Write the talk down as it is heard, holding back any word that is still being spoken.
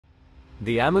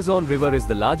The Amazon River is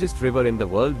the largest river in the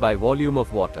world by volume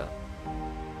of water.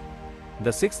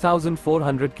 The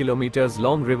 6,400 kilometers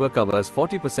long river covers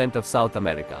 40% of South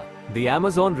America. The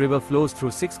Amazon River flows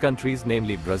through 6 countries,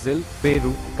 namely Brazil,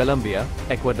 Peru, Colombia,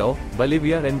 Ecuador,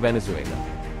 Bolivia and Venezuela.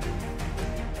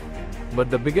 But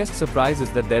the biggest surprise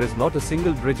is that there is not a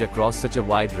single bridge across such a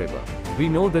wide river. We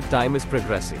know that time is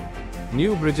progressing.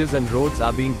 New bridges and roads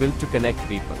are being built to connect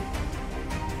people.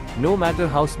 No matter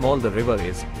how small the river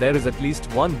is, there is at least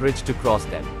one bridge to cross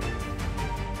them.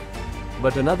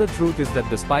 But another truth is that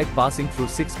despite passing through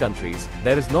 6 countries,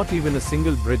 there is not even a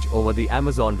single bridge over the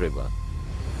Amazon River.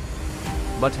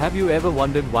 But have you ever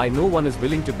wondered why no one is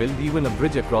willing to build even a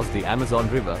bridge across the Amazon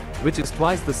River, which is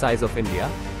twice the size of India?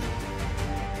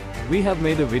 We have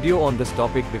made a video on this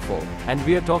topic before, and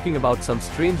we are talking about some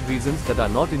strange reasons that are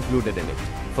not included in it.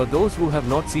 For those who have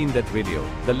not seen that video,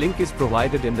 the link is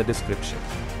provided in the description.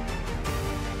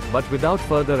 But without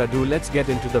further ado, let's get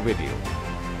into the video.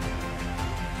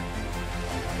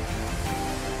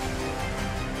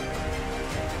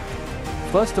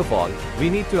 First of all, we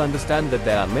need to understand that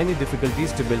there are many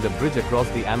difficulties to build a bridge across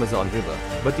the Amazon River,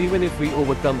 but even if we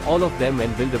overcome all of them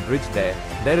and build a bridge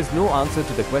there is no answer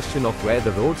to the question of where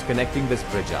the roads connecting this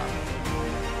bridge are.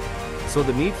 So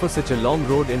the need for such a long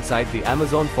road inside the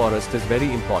Amazon forest is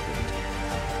very important.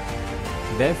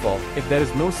 Therefore, if there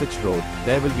is no such road,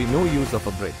 there will be no use of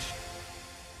a bridge.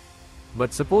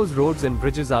 But suppose roads and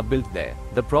bridges are built there,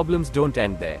 the problems don't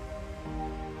end there.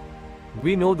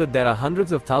 We know that there are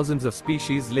hundreds of thousands of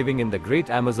species living in the great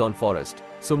Amazon forest,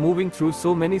 so moving through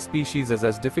so many species is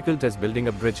as difficult as building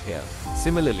a bridge here.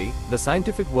 Similarly, the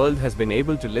scientific world has been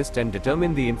able to list and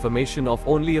determine the information of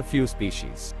only a few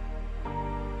species.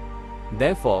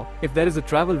 Therefore, if there is a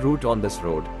travel route on this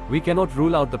road, we cannot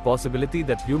rule out the possibility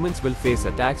that humans will face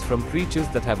attacks from creatures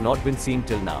that have not been seen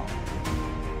till now.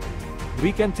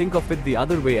 We can think of it the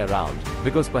other way around,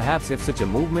 because perhaps if such a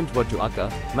movement were to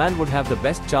occur, man would have the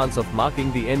best chance of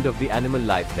marking the end of the animal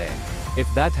life there.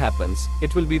 If that happens,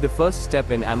 it will be the first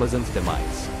step in Amazon's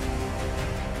demise.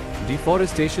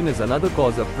 Deforestation is another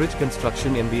cause of bridge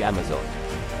construction in the Amazon.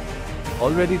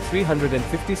 Already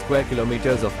 350 square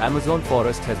kilometers of Amazon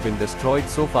forest has been destroyed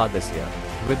so far this year.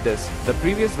 With this, the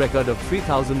previous record of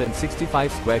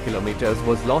 3,065 square kilometers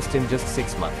was lost in just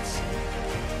 6 months.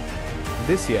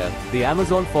 This year, the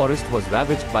Amazon forest was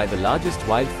ravaged by the largest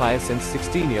wildfire since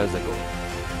 16 years ago.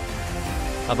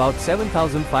 About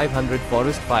 7,500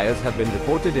 forest fires have been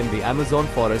reported in the Amazon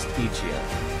forest each year.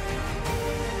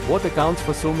 What accounts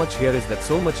for so much here is that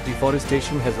so much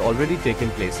deforestation has already taken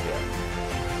place here.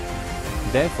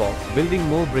 Therefore, building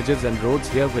more bridges and roads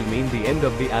here will mean the end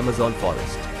of the Amazon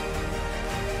forest.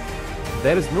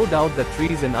 There is no doubt that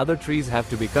trees and other trees have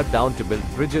to be cut down to build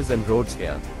bridges and roads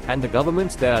here, and the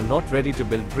governments there are not ready to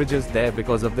build bridges there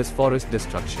because of this forest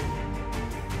destruction.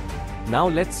 Now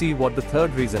let's see what the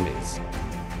third reason is.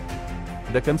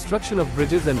 The construction of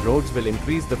bridges and roads will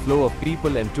increase the flow of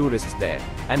people and tourists there,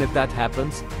 and if that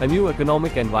happens, a new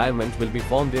economic environment will be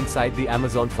formed inside the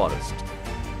Amazon forest.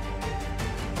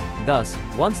 Thus,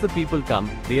 once the people come,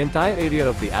 the entire area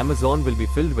of the Amazon will be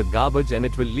filled with garbage and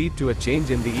it will lead to a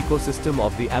change in the ecosystem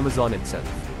of the Amazon itself.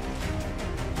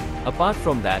 Apart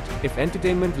from that, if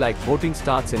entertainment like boating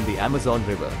starts in the Amazon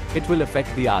River, it will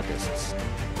affect the artists.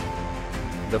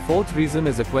 The fourth reason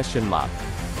is a question mark.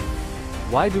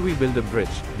 Why do we build a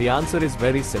bridge? The answer is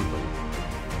very simple.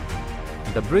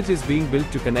 The bridge is being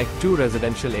built to connect 2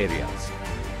 residential areas.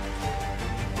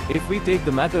 If we take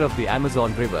the matter of the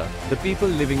Amazon River, the people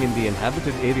living in the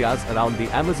inhabited areas around the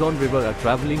Amazon River are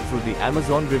traveling through the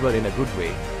Amazon River in a good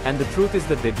way, and the truth is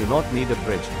that they do not need a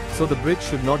bridge, so the bridge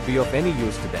should not be of any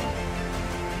use to them.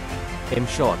 In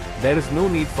short, there is no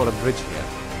need for a bridge here.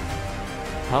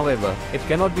 However, it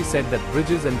cannot be said that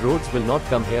bridges and roads will not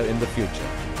come here in the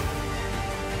future.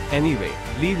 Anyway,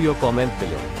 leave your comment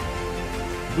below.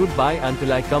 Goodbye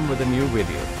until I come with a new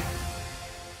video.